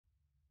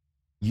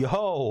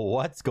Yo,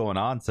 what's going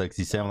on,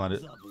 Sexy Sam?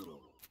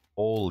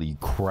 Holy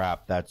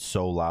crap, that's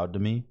so loud to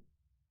me.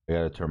 I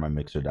gotta turn my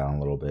mixer down a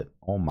little bit.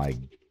 Oh my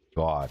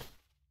god.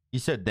 He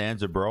said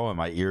Danzaburou and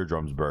my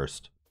eardrums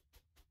burst.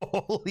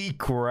 Holy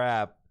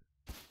crap.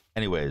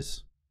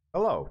 Anyways,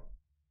 hello.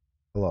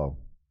 Hello.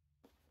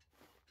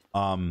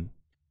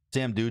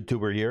 SamDaDude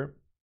tuber here.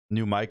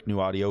 New mic, new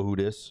audio. Who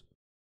dis?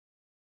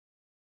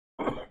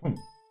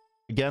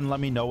 Again, let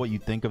me know what you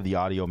think of the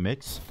audio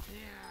mix.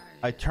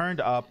 I turned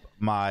up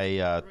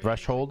my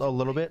threshold a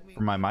little bit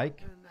for my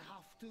mic.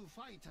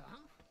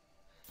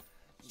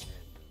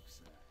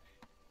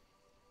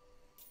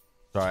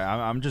 Sorry,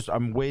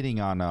 I'm waiting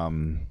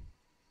on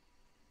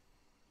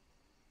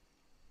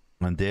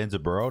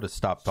Danzaburou to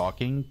stop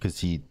talking because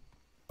he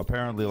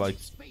apparently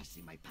likes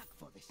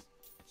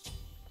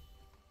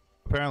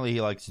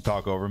to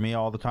talk over me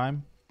all the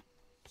time.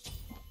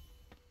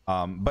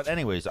 But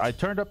anyways, I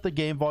turned up the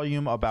game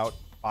volume about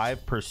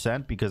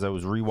 5% because I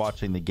was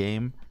rewatching the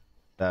game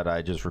that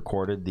I just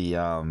recorded, the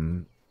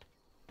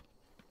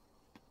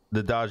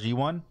Daji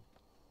one.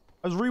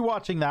 I was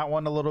rewatching that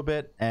one a little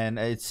bit, and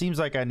it seems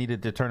like I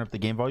needed to turn up the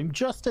game volume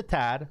just a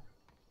tad.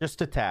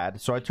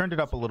 So I turned it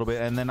up a little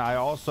bit, and then I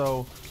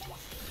also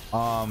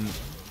I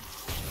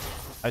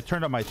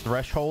turned up my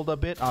threshold a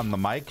bit on the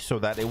mic so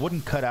that it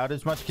wouldn't cut out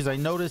as much, because I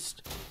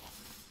noticed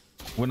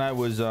when I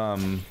was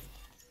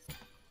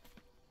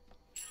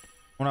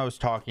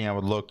talking, I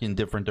would look in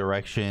different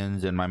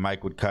directions and my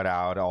mic would cut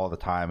out all the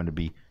time, and it'd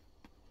be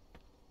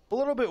a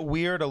little bit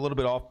weird, a little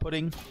bit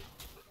off-putting.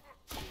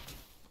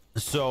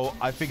 So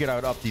I figured I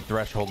would up the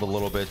threshold a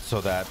little bit so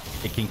that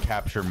it can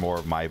capture more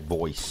of my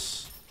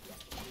voice.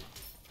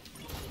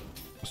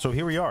 So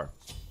here we are.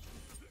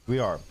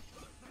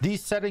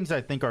 These settings, I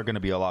think, are going to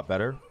be a lot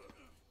better.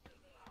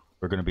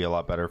 They're going to be a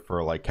lot better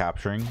for like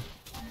capturing.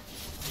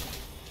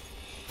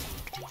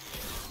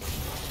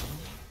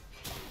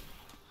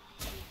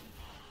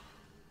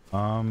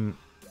 I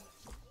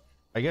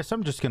guess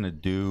I'm just going to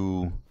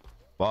do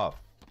buff.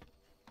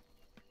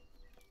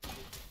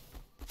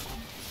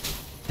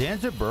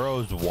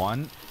 Danzaburou's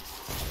one,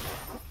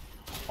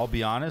 I'll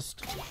be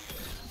honest,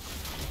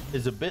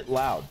 is a bit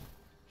loud.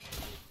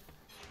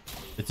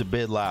 It's a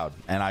bit loud,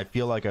 and I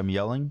feel like I'm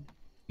yelling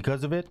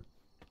because of it.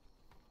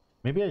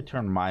 Maybe I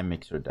turn my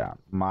mixer down,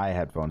 my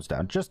headphones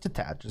down, just a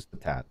tad,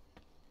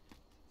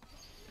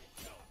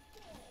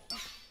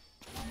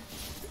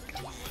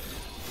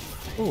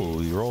 Oh,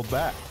 he rolled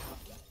back.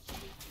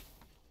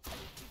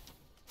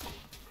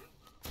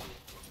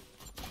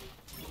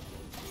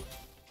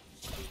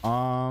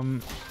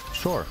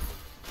 Sure.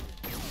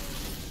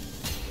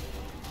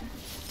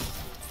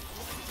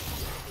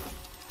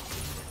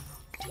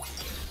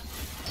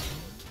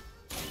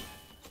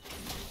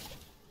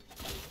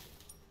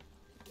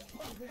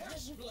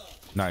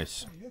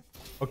 Nice.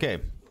 Okay.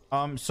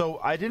 So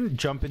I didn't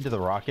jump into the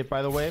rocket,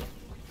 by the way,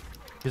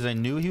 because I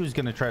knew he was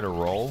going to try to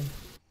roll,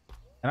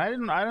 and I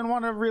didn't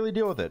want to really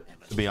deal with it,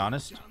 to be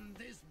honest.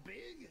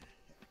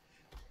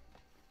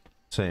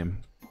 Same.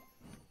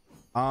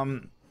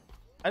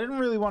 I didn't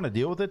really want to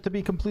deal with it, to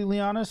be completely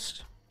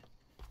honest.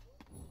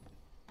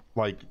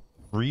 Like,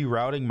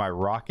 rerouting my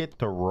rocket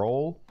to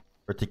roll,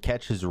 or to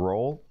catch his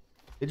roll,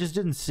 it just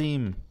didn't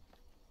seem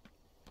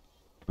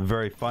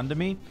very fun to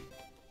me.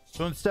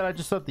 So instead, I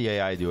just let the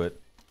AI do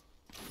it.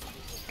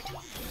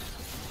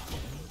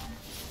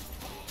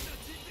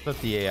 Let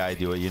the AI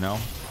do it, you know?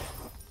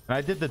 And I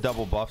did the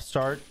double buff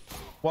start.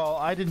 Well,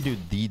 I didn't do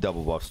the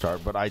double buff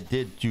start, but I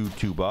did do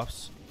 2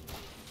 buffs.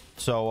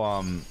 So,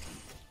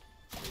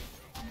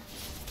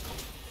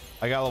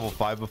 I got level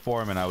 5 before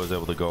him, and I was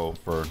able to go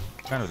for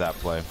kind of that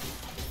play.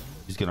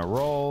 He's gonna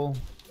roll,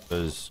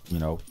 because, you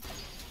know,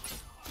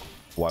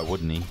 why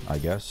wouldn't he, I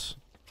guess.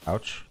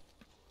 Ouch.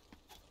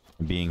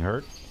 I'm being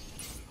hurt.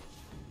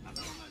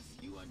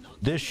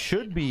 This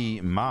should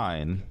be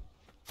mine.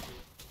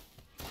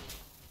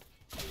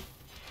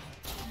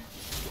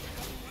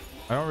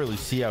 I don't really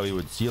see how he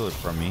would steal it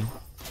from me,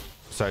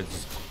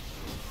 besides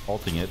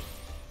ulting it.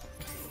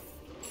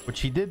 Which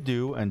he did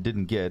do and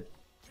didn't get.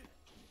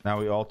 Now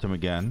we ult him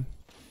again.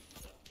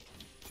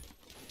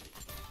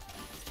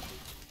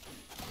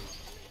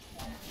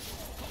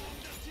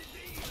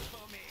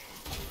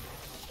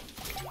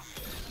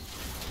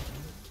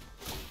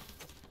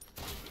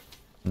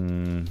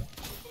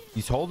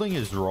 He's holding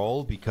his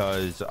roll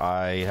because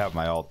I have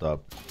my ult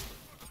up,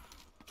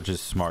 which is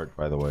smart,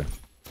 by the way.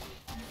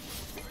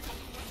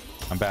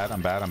 I'm bad.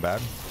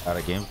 Out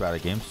of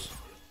games.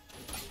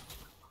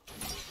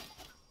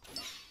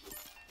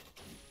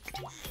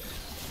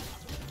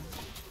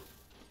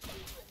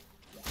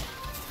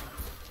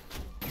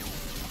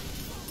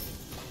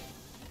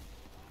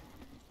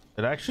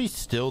 It actually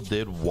still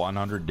did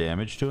 100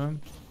 damage to him.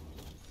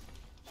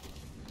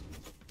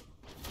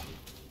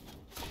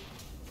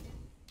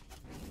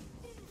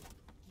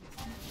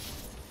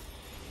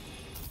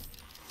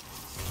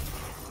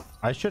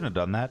 I shouldn't have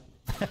done that.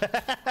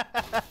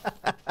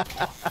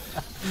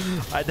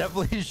 I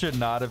definitely should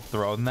not have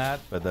thrown that,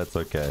 but that's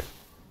okay.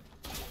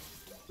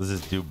 Let's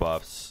just do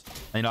buffs.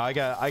 You know, I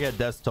got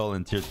Death Toll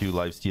and tier 2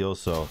 lifesteal,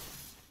 so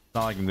it's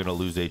not like I'm gonna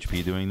lose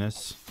HP doing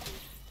this.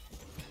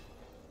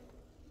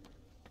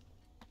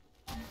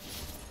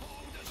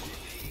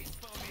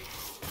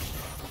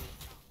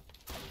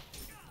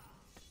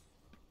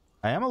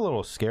 I am a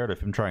little scared of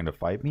him trying to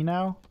fight me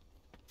now.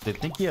 I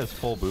think he has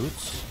full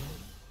boots.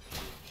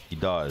 He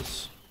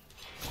does.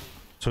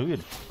 So he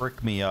would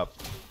frick me up.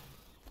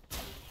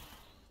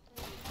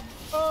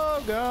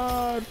 Oh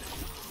god.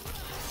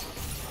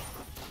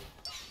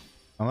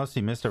 Unless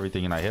he missed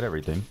everything and I hit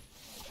everything.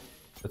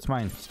 That's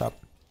mine. Stop.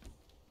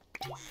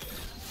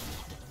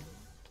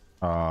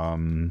 I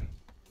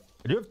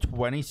do have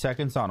 20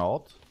 seconds on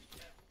ult.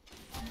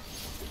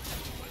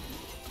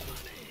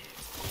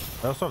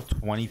 I also have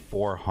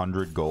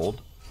 2,400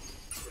 gold.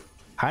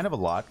 Kind of a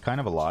lot. Kind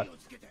of a lot.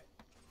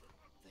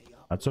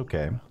 That's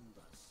okay.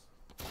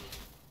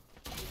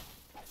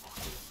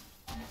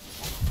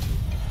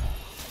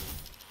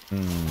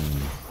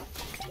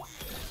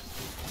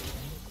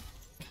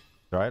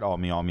 Alright, all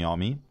me, all me, all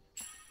me.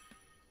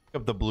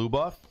 Pick up the blue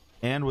buff.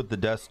 And with the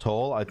Death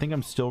Toll, I think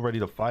I'm still ready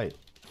to fight.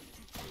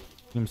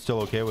 I'm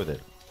still okay with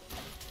it.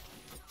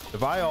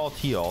 If I ult,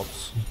 he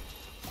ults.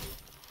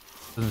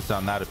 Doesn't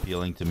sound that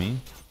appealing to me.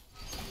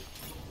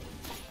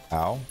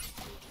 Ow.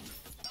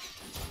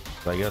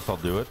 But I guess I'll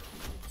do it.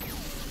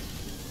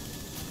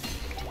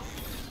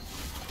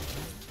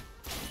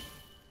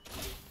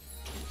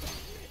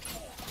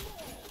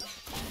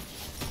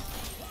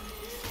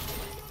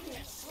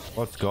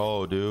 Let's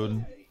go,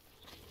 dude.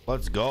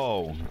 Let's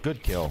go.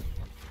 Good kill.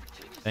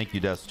 Thank you,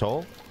 Death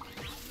Toll.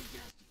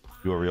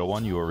 You a real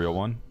one. You a real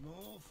one.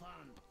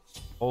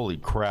 Holy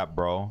crap,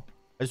 bro.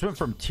 I just went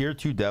from tier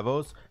 2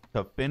 Devos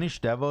to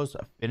finished Devos,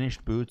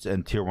 finished boots,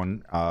 and tier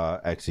 1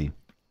 Xe.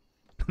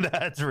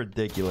 That's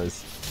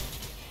ridiculous.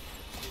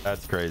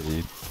 That's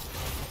crazy.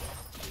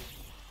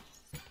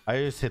 I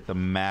just hit the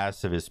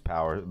massivest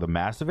power. The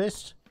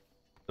massivest?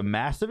 The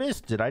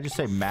massivest? Did I just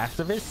say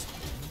massivest?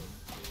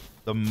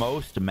 The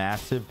most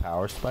massive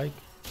power spike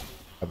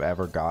I've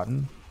ever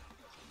gotten.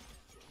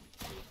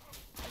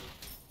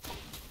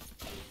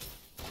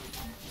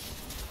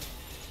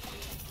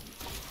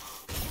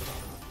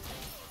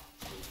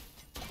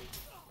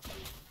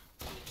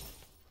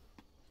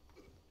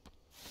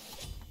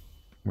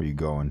 Where you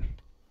going?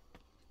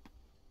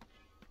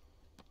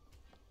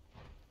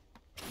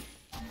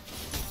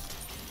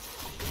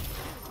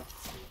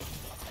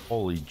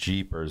 Holy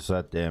jeepers,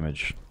 that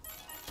damage.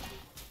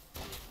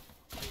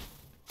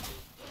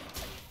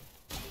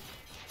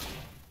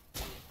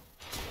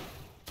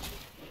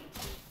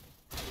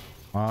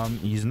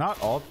 He's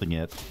not ulting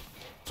it,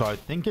 so I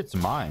think it's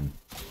mine.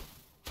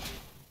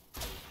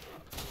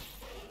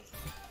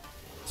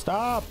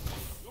 Stop!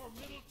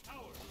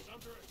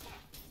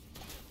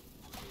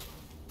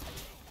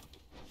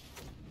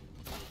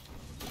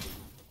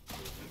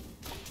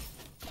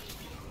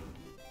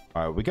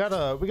 All right, we got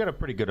a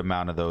pretty good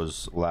amount of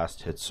those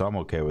last hits, so I'm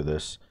okay with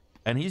this.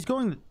 And he's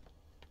going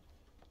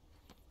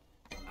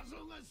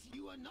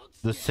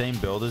the same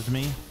build as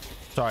me.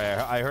 Sorry,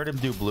 I heard him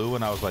do blue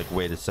and I was like,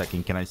 wait a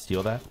second, can I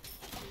steal that?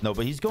 No,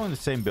 but he's going the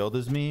same build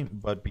as me,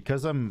 but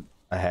because I'm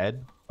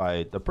ahead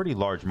by a pretty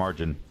large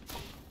margin,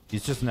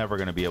 he's just never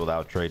going to be able to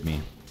outtrade me.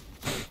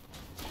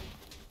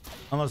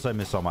 Unless I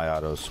miss all my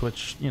autos,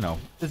 which, you know,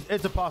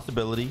 it's a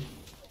possibility.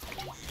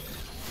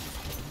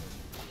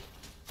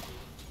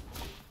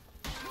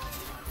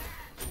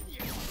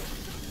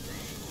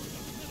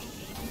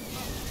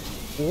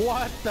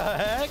 What the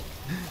heck?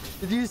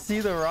 Did you see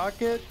the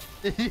rocket?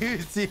 Did you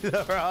see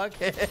the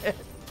rocket?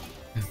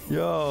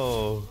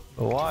 Yo,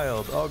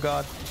 wild. Oh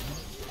god.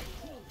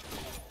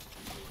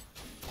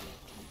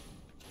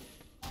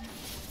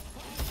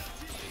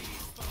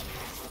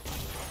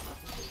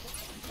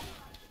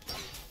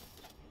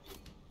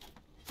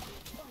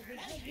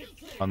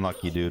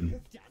 Unlucky,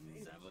 dude.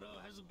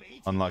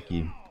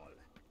 Unlucky.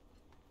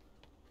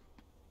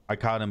 I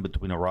caught him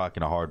between a rock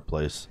and a hard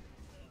place.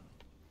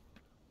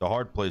 The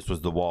hard place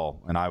was the wall,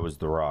 and I was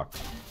the rock.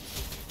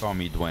 Call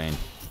me Dwayne.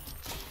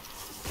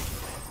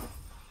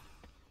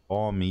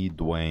 Call me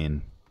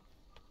Dwayne.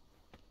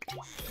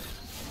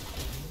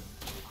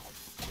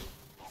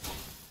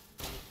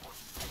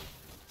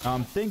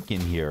 I'm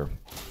thinking here.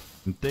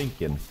 I'm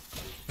thinking.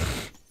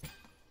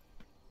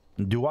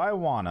 Do I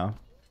wanna...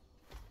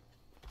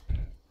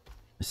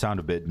 I sound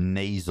a bit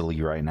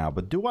nasally right now,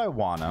 but do I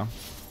wanna...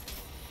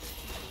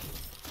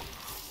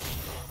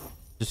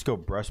 just go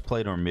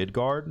breastplate or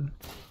midgard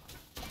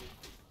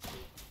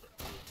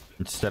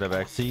instead of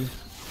Xe?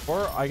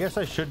 Or I guess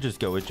I should just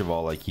go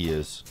Ichival like he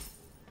is.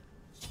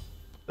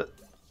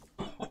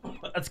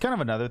 That's kind of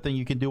another thing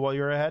you can do while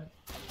you're ahead.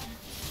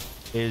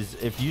 Is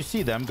if you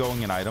see them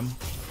going an item,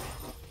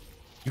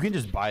 you can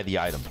just buy the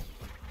item.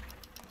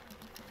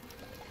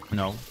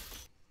 No.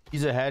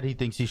 He's ahead. He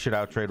thinks he should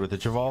outtrade with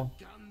Ichival.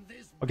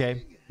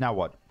 Okay. Now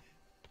what?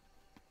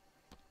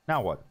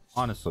 Now what?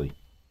 Honestly.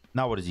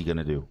 Now what is he going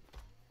to do?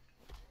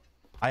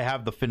 I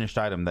have the finished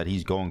item that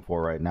he's going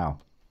for right now.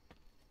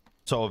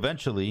 So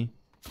eventually,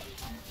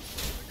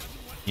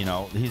 you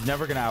know, he's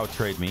never going to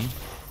outtrade me.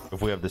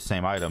 if we have the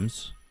same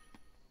items.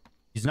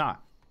 He's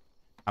not.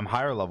 I'm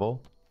higher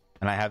level,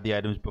 and I have the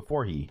items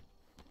before he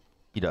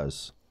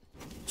does.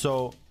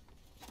 So,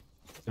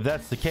 if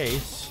that's the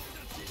case,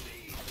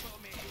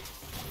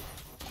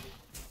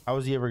 how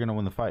is he ever going to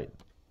win the fight?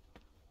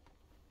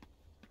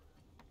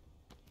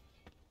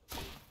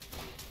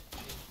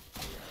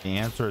 The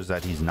answer is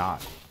that he's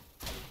not.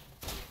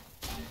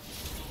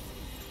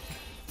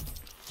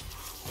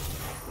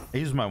 I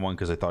used my one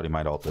because I thought he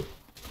might ult it.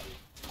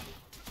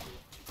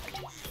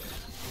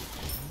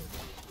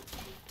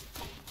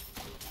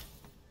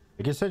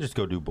 I guess I just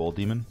go do Bull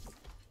Demon.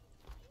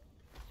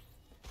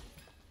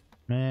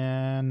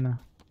 Man.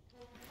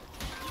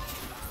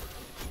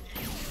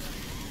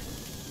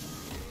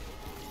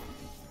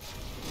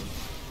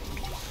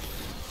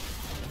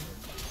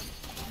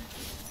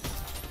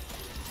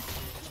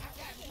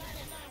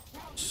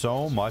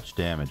 So much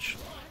damage.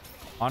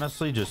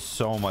 Honestly, just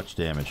so much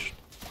damage.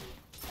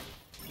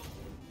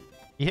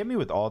 He hit me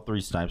with all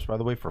 3 snipes, by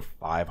the way, for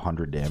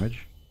 500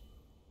 damage.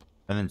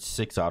 And then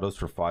 6 autos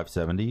for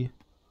 570.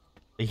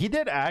 He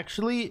did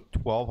actually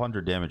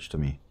 1200 damage to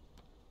me.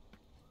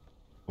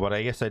 But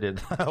I guess I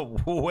did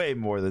way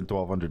more than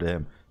 1200 to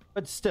him.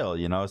 But still,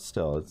 you know,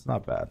 still, it's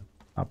not bad.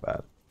 Not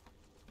bad.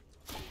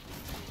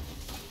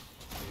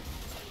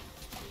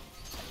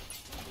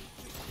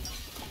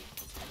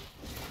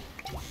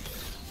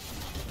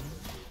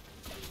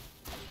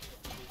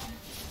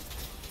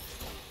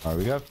 All right,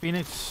 we got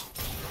Phoenix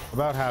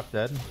about half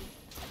dead.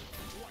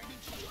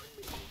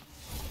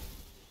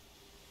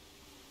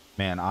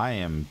 Man, I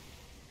am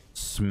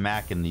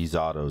smacking these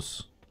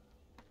autos.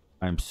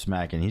 I'm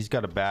smacking. He's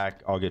got a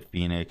back. I'll get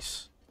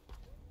Phoenix.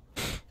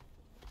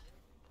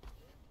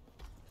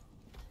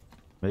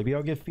 Maybe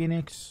I'll get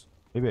Phoenix.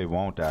 Maybe I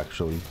won't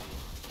actually.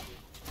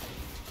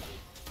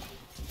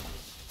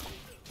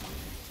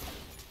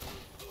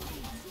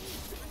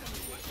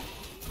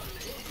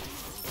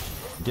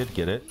 Did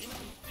get it.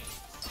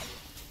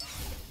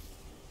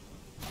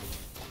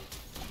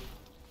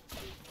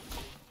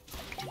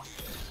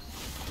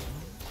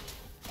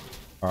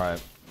 All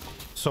right.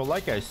 So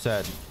like I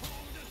said,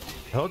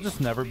 he'll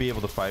just never be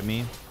able to fight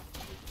me.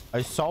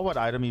 I saw what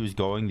item he was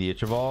going, the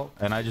Ichival,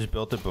 and I just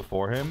built it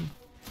before him.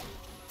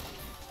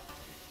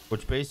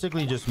 Which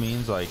basically just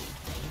means, like,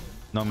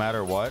 no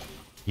matter what,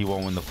 he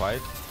won't win the fight.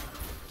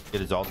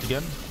 Get his ult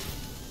again.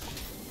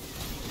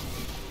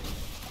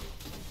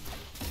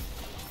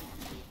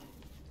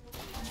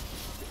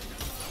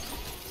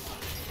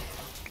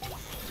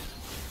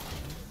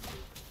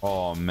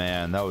 Oh,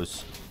 man, that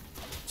was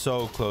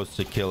so close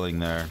to killing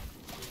there.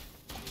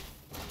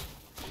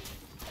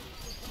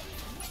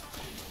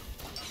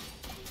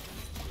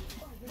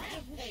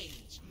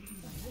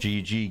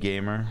 GG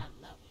gamer.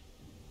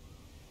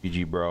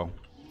 GG bro.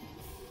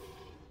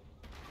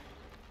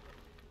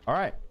 All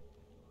right,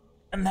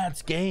 and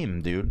that's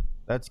game, dude.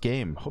 That's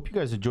game. Hope you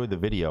guys enjoyed the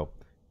video.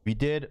 If you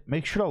did,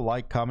 make sure to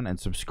like, comment, and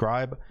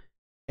subscribe,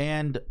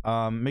 and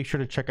make sure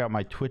to check out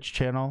my Twitch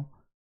channel.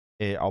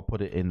 I'll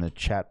put it in the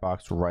chat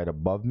box right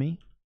above me,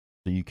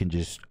 so you can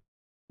just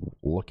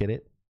look at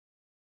it,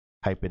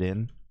 type it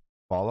in,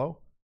 follow.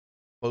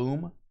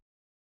 Boom.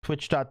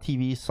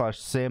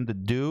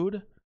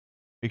 Twitch.tv/SamDaDude.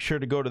 Make sure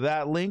to go to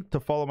that link to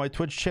follow my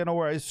Twitch channel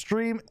where I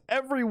stream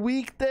every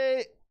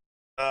weekday.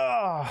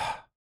 I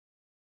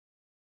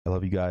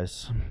love you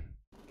guys.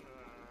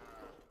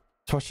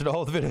 Watching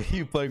all the video of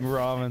you playing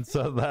ramen,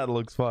 so that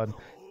looks fun.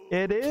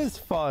 It is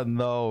fun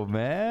though,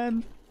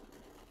 man.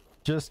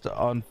 Just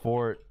on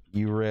Fort,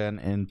 you ran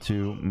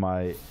into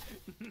my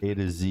A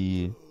to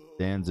Z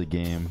Danza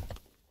game.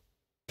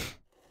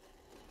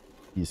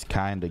 He's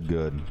kind of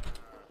good.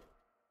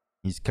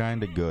 He's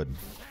kind of good.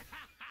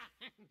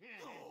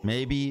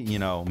 Maybe, you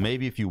know,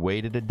 maybe if you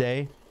waited a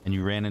day and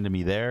you ran into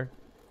me there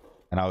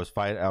and I was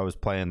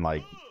playing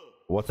like,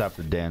 what's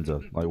after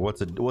Danza? Like, what's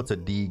a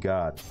D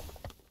god?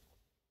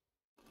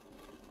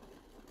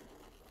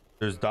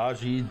 There's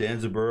Daji,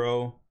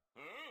 Danzaburou.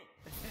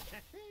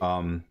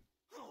 Are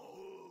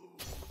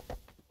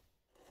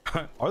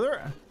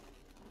there?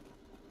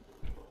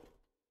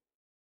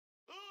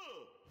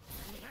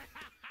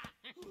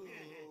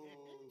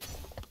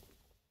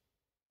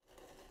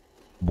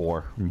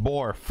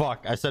 Boar,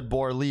 fuck. I said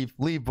boar,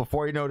 leave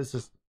before he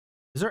notices.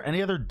 Is there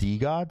any other D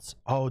gods?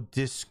 Oh,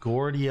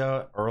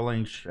 Discordia,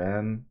 Erling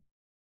Shen.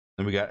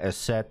 Then we got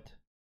Eset,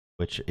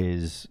 which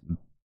is,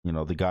 you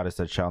know, the goddess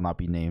that shall not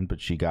be named, but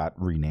she got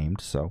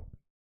renamed, so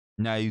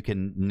now you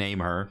can name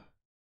her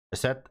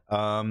Eset.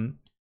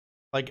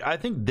 Like, I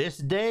think this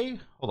day,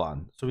 hold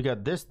on. So we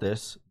got this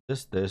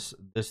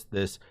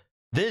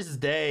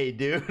day,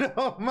 dude.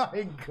 Oh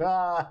my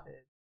god.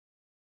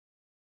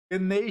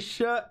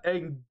 Ganesha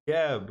and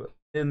Geb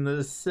in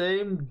the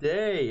same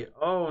day.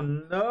 Oh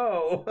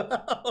no.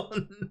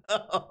 Oh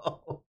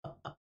no.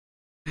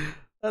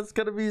 That's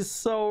gonna be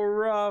so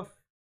rough. It's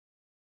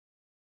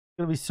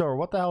gonna be so rough.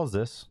 What the hell is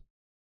this?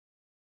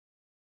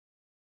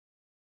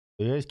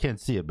 You guys can't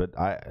see it, but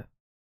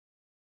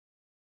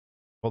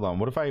hold on.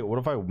 What if I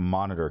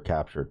monitor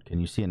captured? Can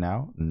you see it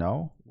now?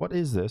 No. What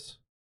is this?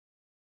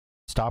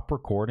 Stop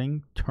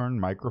recording, turn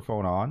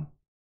microphone on.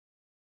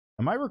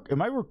 Am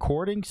I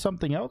recording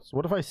something else?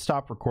 What if I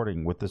stop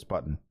recording with this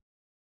button?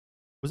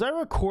 Was I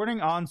recording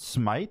on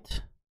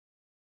Smite?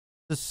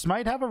 Does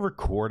Smite have a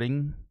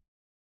recording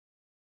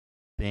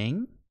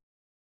thing?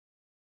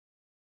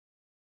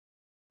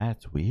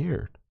 That's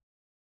weird.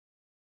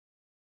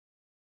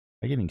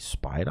 Am I getting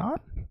spied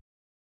on?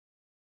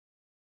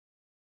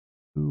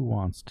 Who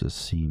wants to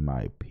see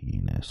my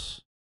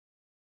penis?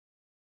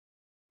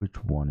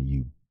 Which one of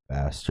you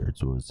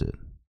bastards was it?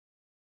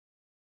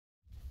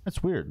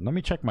 That's weird. Let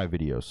me check my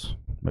videos,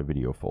 my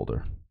video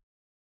folder.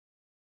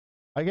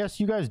 I guess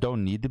you guys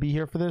don't need to be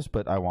here for this,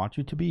 but I want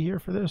you to be here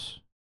for this.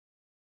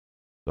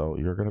 So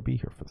you're going to be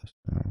here for this.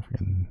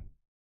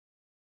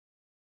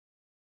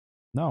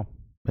 No.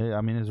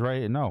 I mean, it's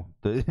right. No.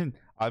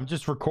 I'm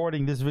just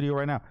recording this video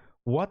right now.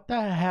 What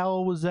the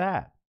hell was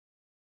that?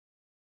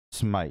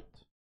 Smite.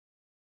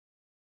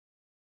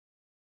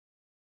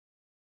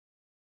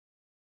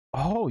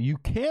 Oh, you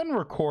can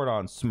record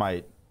on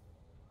Smite.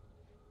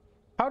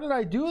 How did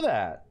I do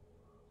that?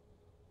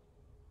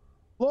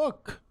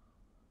 Look.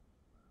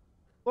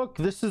 Look,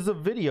 this is a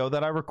video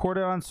that I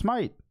recorded on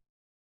Smite.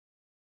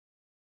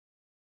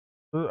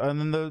 And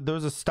then there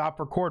was a stop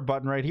record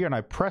button right here, and I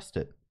pressed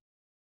it.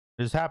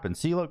 It just happened.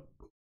 See, look.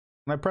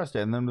 And I pressed it,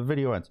 and then the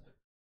video ends.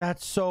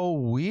 That's so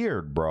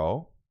weird,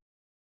 bro.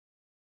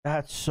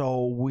 That's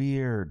so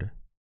weird.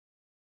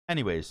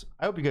 Anyways,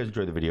 I hope you guys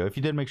enjoyed the video. If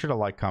you did, make sure to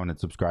like, comment, and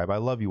subscribe. I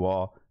love you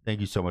all. Thank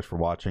you so much for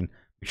watching.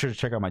 Make sure to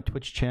check out my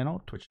Twitch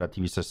channel,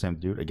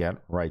 twitch.tv/SamDaDude, again,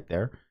 right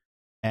there.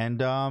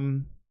 And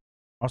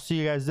I'll see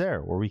you guys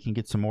there, where we can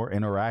get some more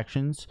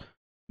interactions.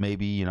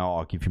 Maybe, you know,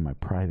 I'll give you my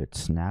private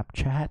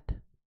Snapchat.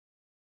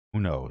 Who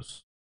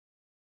knows?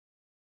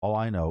 All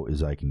I know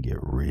is I can get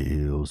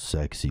real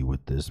sexy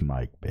with this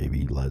mic,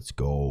 baby. Let's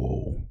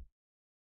go.